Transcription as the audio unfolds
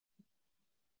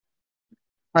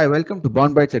Hi, welcome to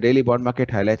Bond Bytes, a daily bond market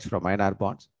highlights from INR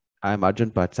bonds. I'm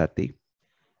Arjun Patsati.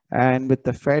 And with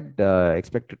the Fed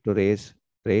expected to raise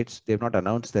rates, they've not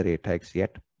announced the rate hikes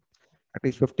yet, at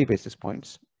least 50 basis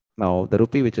points. Now, the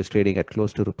rupee, which is trading at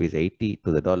close to rupees 80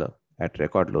 to the dollar at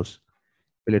record lows,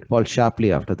 will it fall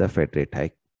sharply after the Fed rate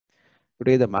hike?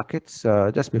 Today, the markets,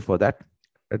 just before that,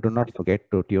 do not forget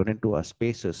to tune into our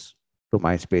spaces, to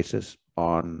my spaces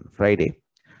on Friday,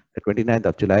 the 29th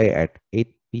of July at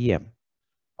 8 p.m.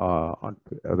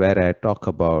 Where I talk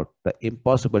about the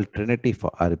impossible trinity for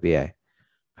RBI.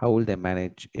 How will they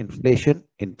manage inflation,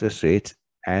 interest rates,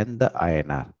 and the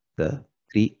INR, the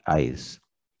three I's?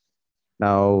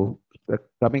 Now,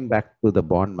 coming back to the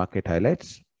bond market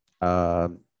highlights, uh,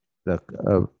 the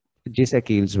Gsec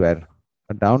yields were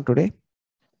down today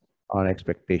on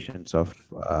expectations of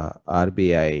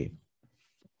RBI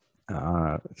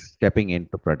stepping in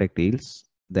to protect yields.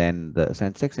 Then the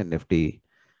Sensex and Nifty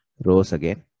rose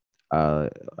again, uh,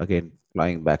 again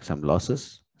clawing back some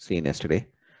losses seen yesterday,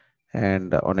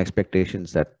 and on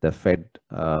expectations that the Fed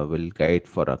will guide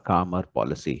for a calmer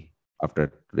policy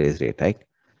after today's rate hike.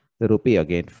 The rupee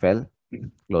again fell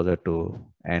closer to,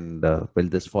 and will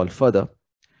this fall further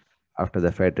after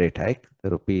the Fed rate hike?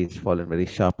 The rupee has fallen very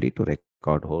sharply to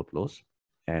record hold lows,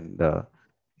 and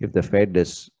if the Fed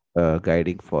is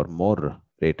guiding for more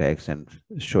rate hikes and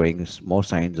showing more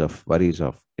signs of worries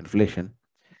of inflation,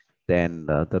 then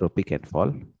the rupee can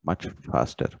fall much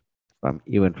faster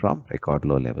even from record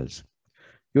low levels.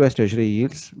 US Treasury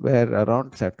yields were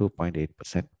around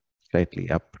 2.8%, slightly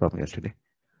up from yesterday,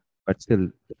 but still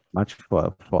much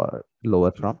for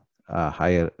lower from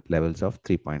higher levels of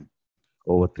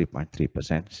over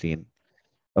 3.3% seen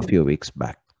a few weeks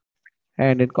back.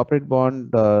 And in corporate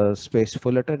bond space,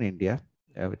 Fullerton India,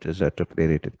 which is a AAA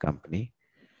rated company,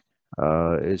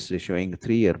 is issuing a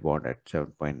 3-year bond at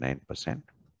 7.9%,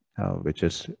 which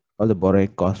is all the borrowing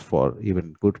costs for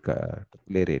even good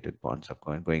AAA rated bonds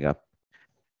are going up.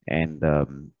 And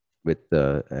with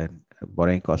the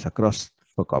borrowing costs across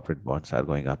for corporate bonds are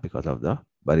going up because of the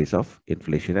worries of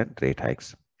inflation and rate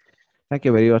hikes. Thank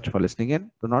you very much for listening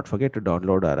in. Do not forget to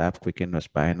download our app Quick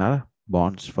Invest by INR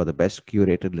Bonds for the best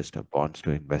curated list of bonds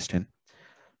to invest in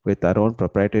with our own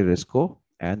proprietary risk score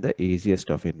and the easiest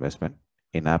of investment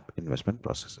in-app investment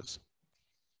processes.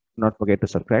 Do not forget to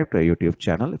subscribe to our YouTube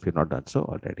channel if you've not done so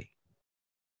already.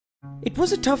 It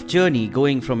was a tough journey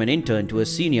going from an intern to a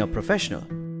senior professional.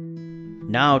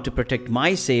 Now, to protect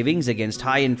my savings against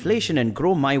high inflation and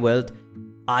grow my wealth,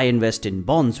 I invest in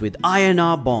bonds with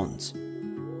INR Bonds.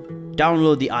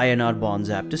 Download the INR Bonds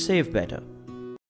app to save better.